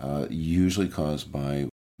 usually caused by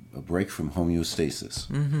a break from homeostasis.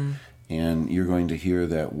 And you're going to hear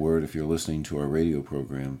that word if you're listening to our radio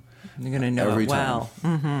program. You're going to know every it well.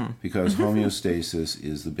 time. Because homeostasis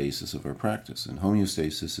is the basis of our practice, and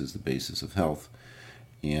homeostasis is the basis of health,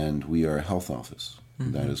 and we are a health office.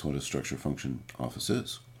 That is what a structure function office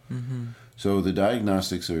is. So the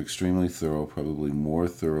diagnostics are extremely thorough, probably more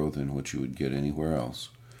thorough than what you would get anywhere else.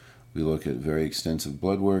 We look at very extensive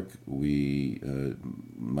blood work. We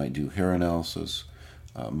might do hair analysis,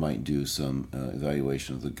 might do some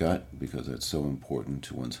evaluation of the gut, because that's so important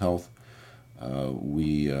to one's health.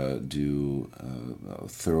 We do a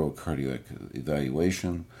thorough cardiac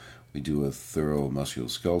evaluation. We do a thorough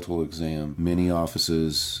musculoskeletal exam. Many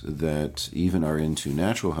offices that even are into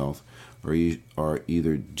natural health are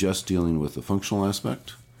either just dealing with the functional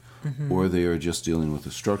aspect or they are just dealing with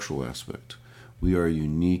the structural aspect. We are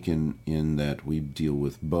unique in that we deal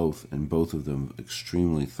with both, and both of them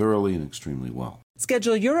extremely thoroughly and extremely well.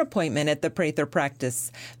 Schedule your appointment at the Prather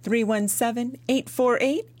Practice,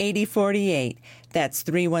 317-848-8048. That's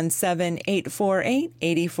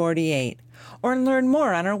 317-848-8048. Or learn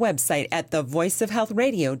more on our website at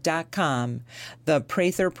thevoiceofhealthradio.com. The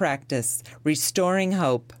Prather Practice, restoring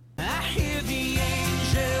hope. I hear the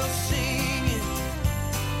angels singing,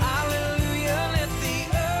 hallelujah, let the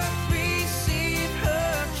earth receive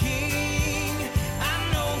her King.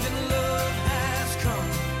 I know that love has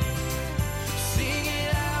come, sing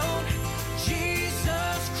it out,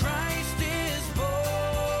 Jesus Christ is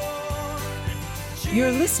born.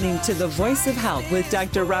 You're listening to The Voice of Health with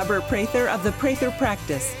Dr. Robert Prather of the Prather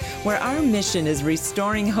Practice, where our mission is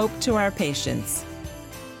restoring hope to our patients.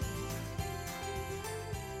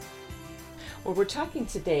 Well, we're talking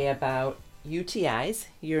today about UTIs,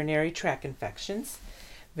 urinary tract infections.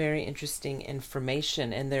 Very interesting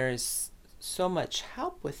information, and there's so much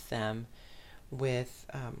help with them. We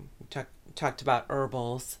talked about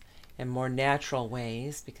herbals and more natural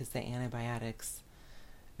ways, because the antibiotics.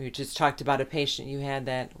 We just talked about a patient you had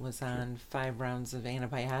that was on 5 rounds of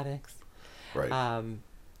antibiotics, Right.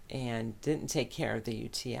 and didn't take care of the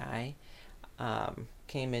UTI.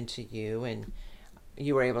 Came into you, and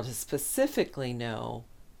you were able to specifically know,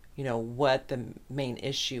 what the main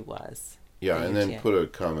issue was. Yeah, and then put a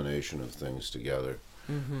combination of things together.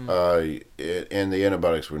 And the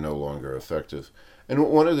antibiotics were no longer effective. And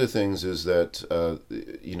one of the things is that,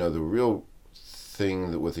 the real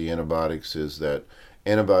thing with the antibiotics is that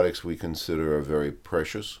antibiotics we consider are very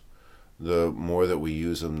precious. The more that we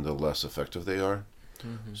use them, the less effective they are.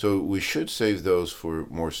 So we should save those for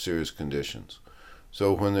more serious conditions.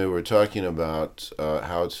 So when they were talking about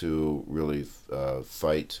how to really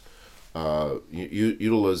fight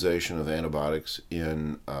utilization of antibiotics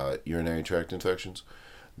in urinary tract infections,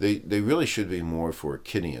 they really should be more for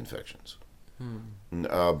kidney infections.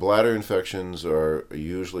 Bladder infections are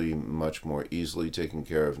usually much more easily taken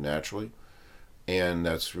care of naturally, and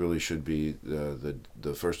that's really should be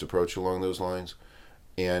the first approach along those lines.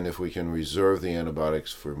 And if we can reserve the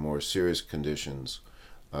antibiotics for more serious conditions,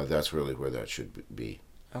 that's really where that should be.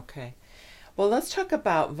 Okay. Well, let's talk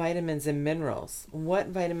about vitamins and minerals. What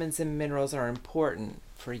vitamins and minerals are important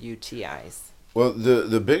for UTIs? Well,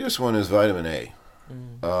 the biggest one is vitamin A.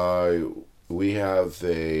 We have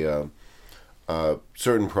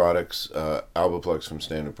certain products, Alboplex from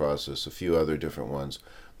Standard Process, a few other different ones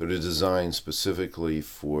that are designed specifically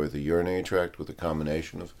for the urinary tract with a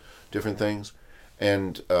combination of different things.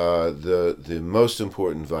 And the most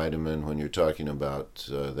important vitamin when you're talking about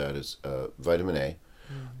that is vitamin A.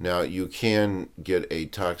 Now, you can get a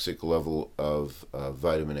toxic level of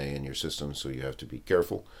vitamin A in your system, so you have to be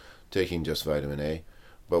careful taking just vitamin A.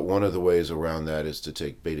 but one of the ways around that is to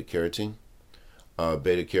take beta-carotene.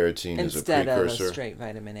 Beta-carotene is a Instead of precursor. a straight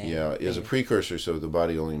vitamin A. Yeah, is a precursor, so the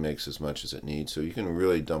body only makes as much as it needs. So you can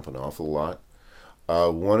really dump an awful lot.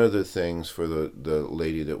 One of the things for the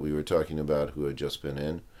lady that we were talking about who had just been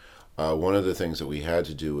in, one of the things that we had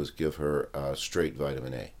to do was give her straight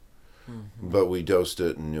vitamin A. Mm-hmm. But we dosed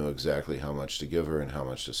it and knew exactly how much to give her and how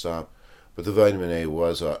much to stop. But the vitamin A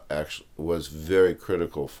was very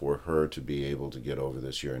critical for her to be able to get over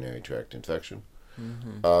this urinary tract infection.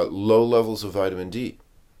 Mm-hmm. Low levels of vitamin D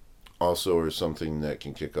also are something that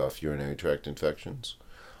can kick off urinary tract infections.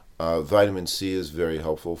 Vitamin C is very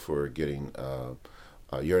helpful for getting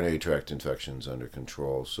urinary tract infections under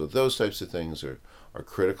control. So those types of things are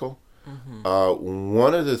critical. Mm-hmm.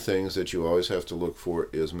 One of the things that you always have to look for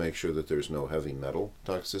is make sure that there's no heavy metal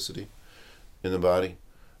toxicity in the body,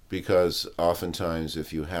 because oftentimes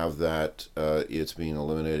if you have that, it's being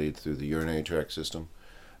eliminated through the urinary tract system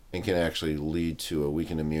and can actually lead to a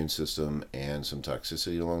weakened immune system and some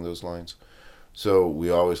toxicity along those lines. So we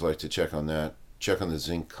always like to check on that. Check on the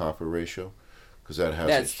zinc-copper ratio, because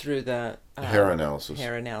that's through the hair analysis.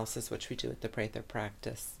 Hair analysis, which we do at the Prather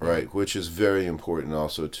practice. Right, which is very important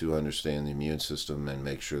also to understand the immune system and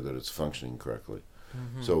make sure that it's functioning correctly.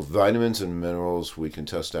 Mm-hmm. So vitamins and minerals, we can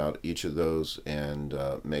test out each of those and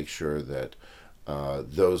make sure that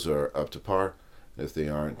those are up to par. If they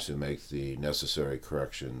aren't, to make the necessary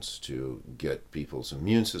corrections to get people's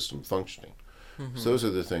immune system functioning. Mm-hmm. So those are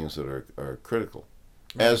the things that are critical.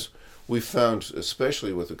 Right. As we found,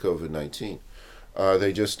 especially with the COVID-19,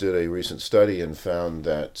 they just did a recent study and found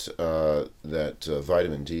that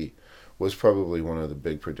vitamin D was probably one of the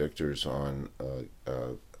big predictors on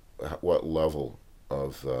what level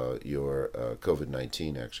of your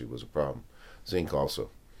COVID-19 actually was a problem. Zinc also.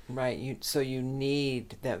 Right. So you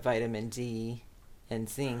need that vitamin D and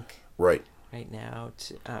zinc. Right. Right now,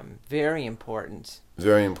 very important.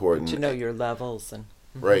 Very important to know your levels and.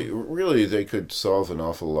 Mm-hmm. Right. Really, they could solve an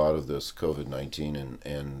awful lot of this COVID-19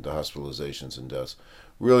 and the hospitalizations and deaths,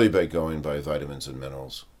 really by going by vitamins and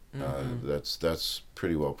minerals. Mm-hmm. That's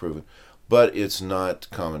pretty well proven, but it's not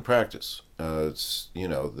common practice. It's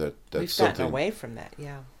that's we've something. gotten away from that.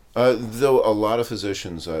 Yeah. Though a lot of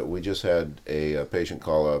physicians, we just had a patient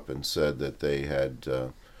call up and said that they had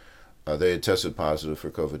tested positive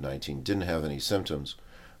for COVID-19, didn't have any symptoms.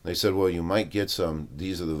 They said, well, you might get some.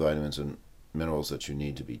 These are the vitamins and minerals that you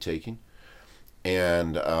need to be taking,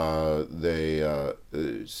 and I'm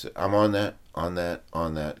on that,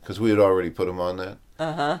 because we had already put them on that.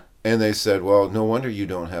 And they said, well, no wonder you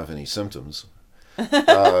don't have any symptoms,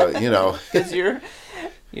 because you're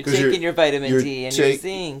taking your vitamin D and your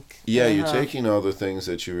zinc. Yeah, you're taking all the things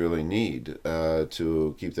that you really need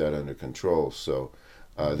to keep that under control. So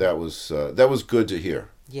that was good to hear.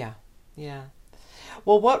 Yeah.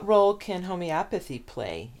 Well, what role can homeopathy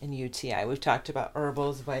play in UTI? We've talked about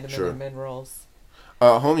herbals, vitamins, and minerals.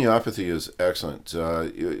 Homeopathy is excellent. A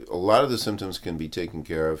lot of the symptoms can be taken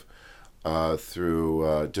care of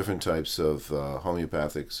through different types of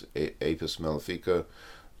homeopathics, Apis mellifica,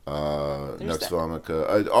 Nux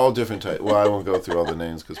vomica, all different types. Well, I won't go through all the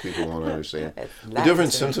names because people won't understand. The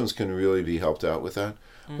different symptoms can really be helped out with that.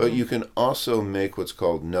 Mm-hmm. But you can also make what's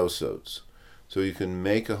called no-sodes. So you can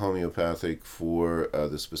make a homeopathic for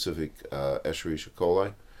the specific Escherichia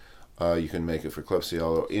coli. You can make it for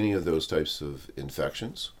Klebsiella, any of those types of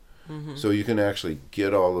infections. Mm-hmm. So you can actually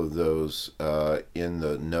get all of those in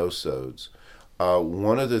the no-sodes.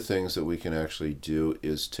 One of the things that we can actually do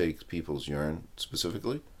is take people's urine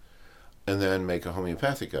specifically and then make a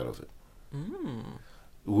homeopathic out of it.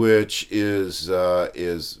 Which is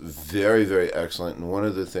very, very excellent. And one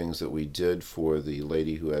of the things that we did for the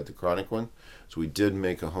lady who had the chronic one, so we did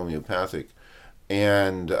make a homeopathic,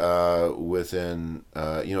 and within,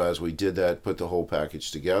 as we did that, put the whole package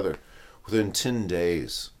together, within 10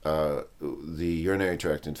 days, the urinary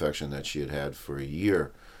tract infection that she had for a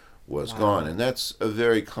year was gone. And that's a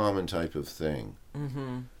very common type of thing.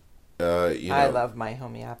 Mm-hmm. I love my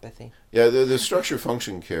homeopathy. Yeah, the structure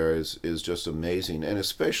function care is just amazing. And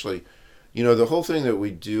especially, the whole thing that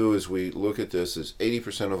we do is we look at this as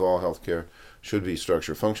 80% of all healthcare should be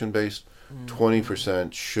structure function based,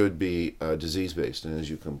 20% should be disease based. And as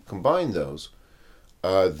you can combine those,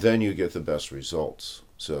 then you get the best results.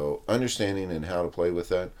 So understanding and how to play with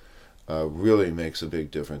that really makes a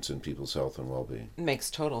big difference in people's health and well-being. It makes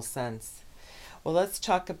total sense. Well, let's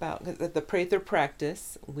talk about the Prather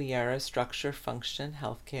practice. We are a structure function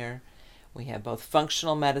healthcare. We have both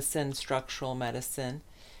functional medicine, structural medicine,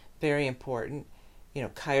 very important.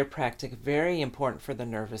 Chiropractic, very important for the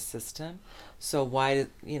nervous system. So why,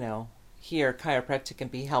 here chiropractic can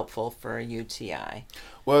be helpful for a UTI?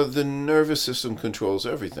 Well, the nervous system controls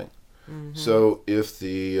everything. So if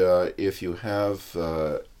you have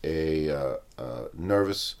a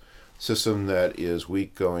nervous system that is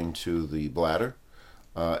weak going to the bladder,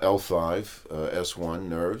 L5, S1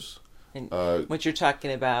 nerves. And what you're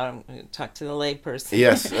talking about, I'm going to talk to the layperson.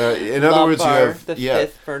 Yes, in other words, you have the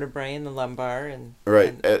fifth vertebrae in the lumbar, and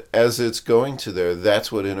right. As it's going to there,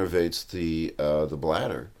 that's what innervates the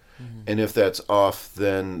bladder, and if that's off,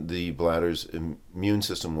 then the bladder's immune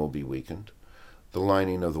system will be weakened. The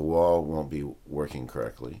lining of the wall won't be working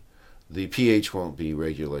correctly. The pH won't be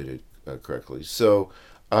regulated correctly. So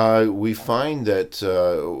we find that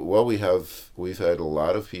we've had a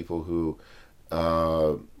lot of people who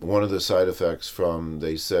one of the side effects from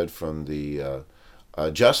the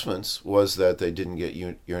adjustments was that they didn't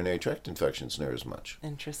get urinary tract infections near as much.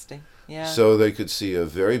 Interesting. Yeah. So they could see a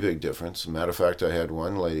very big difference. Matter of fact, I had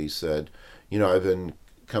one lady said, I've been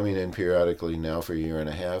coming in periodically now for a year and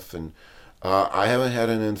a half, and I haven't had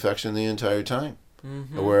an infection the entire time,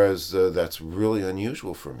 whereas that's really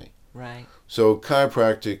unusual for me. Right. So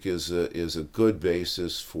chiropractic is a good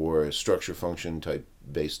basis for a structure function type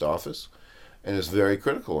based office, and it's very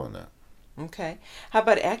critical on that. Okay. How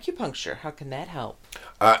about acupuncture? How can that help?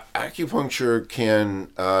 Acupuncture can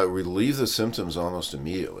relieve the symptoms almost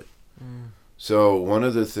immediately. So one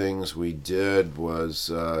of the things we did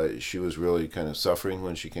was she was really kind of suffering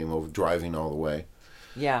when she came over, driving all the way.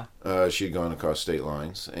 Yeah. She had gone across state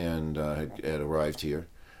lines and had arrived here.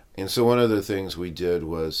 And so one of the things we did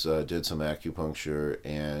was did some acupuncture,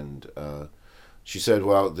 and she said,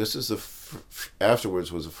 well, this is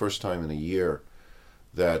afterwards was the first time in a year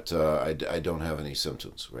that I don't have any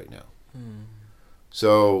symptoms right now.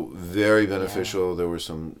 So very beneficial. Yeah. There were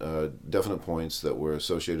some definite points that were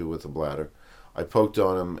associated with the bladder. I poked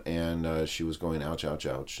on them, and she was going, ouch, ouch,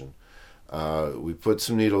 ouch. And we put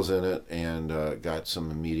some needles in it and got some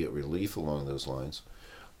immediate relief along those lines.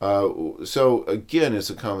 So again, it's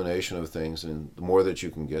a combination of things, and the more that you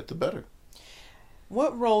can get, the better.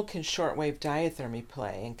 What role can shortwave diathermy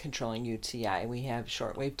play in controlling UTI? We have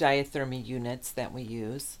shortwave diathermy units that we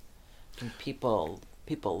use, and people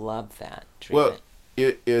love that treatment. Well,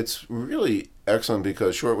 it's really excellent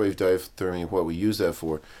because shortwave diathermy, what we use that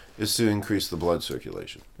for, is to increase the blood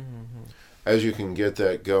circulation. As you can get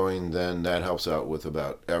that going, then that helps out with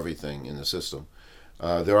about everything in the system.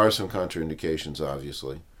 There are some contraindications,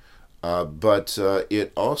 obviously, but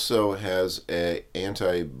it also has an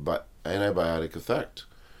antibiotic effect.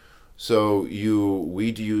 So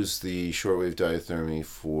we'd use the shortwave diathermy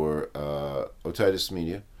for otitis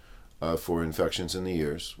media, for infections in the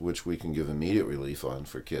ears, which we can give immediate relief on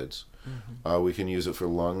for kids. We can use it for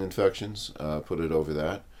lung infections, put it over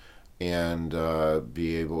that, and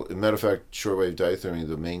be able. As a matter of fact, shortwave diathermy,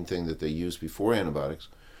 the main thing that they used before antibiotics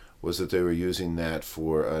was that they were using that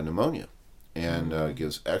for pneumonia, and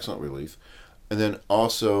gives excellent relief. And then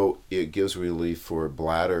also it gives relief for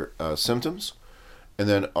bladder symptoms, and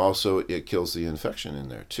then also it kills the infection in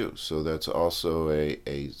there too. So that's also a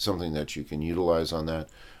something that you can utilize on that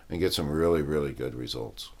and get some really, really good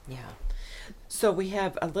results. Yeah. So we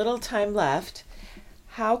have a little time left.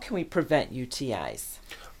 How can we prevent UTIs?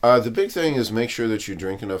 The big thing is make sure that you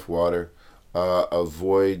drink enough water,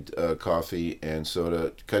 avoid coffee and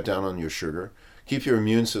soda, cut down on your sugar, keep your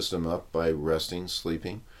immune system up by resting,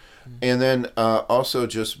 sleeping, and then also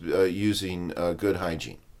just using good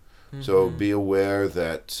hygiene. So be aware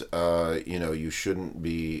that you shouldn't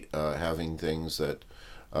be having things that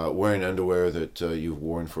wearing underwear that you've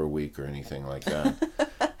worn for a week or anything like that.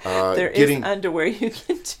 There is underwear you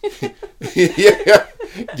can do. Yeah,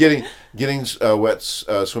 getting wet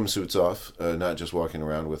swimsuits off, not just walking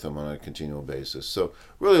around with them on a continual basis. So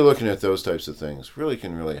really looking at those types of things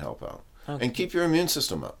can really help out. Okay. And keep your immune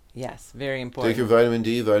system up. Yes, very important. Take your vitamin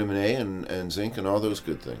D, vitamin A, and zinc, and all those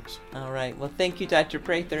good things. All right. Well, thank you, Dr.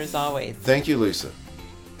 Prather, as always. Thank you, Lisa.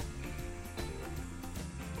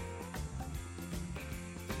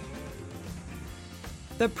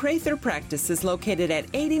 The Prather practice is located at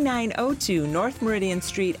 8902 North Meridian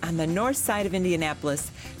Street on the north side of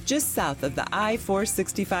Indianapolis, just south of the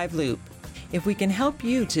I-465 loop. If we can help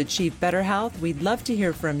you to achieve better health, we'd love to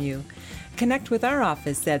hear from you. Connect with our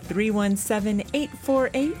office at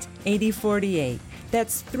 317-848-8048.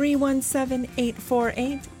 That's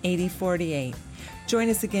 317-848-8048. Join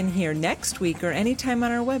us again here next week or anytime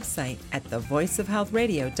on our website at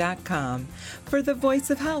thevoiceofhealthradio.com for The Voice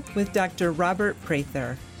of Health with Dr. Robert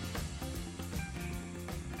Prather.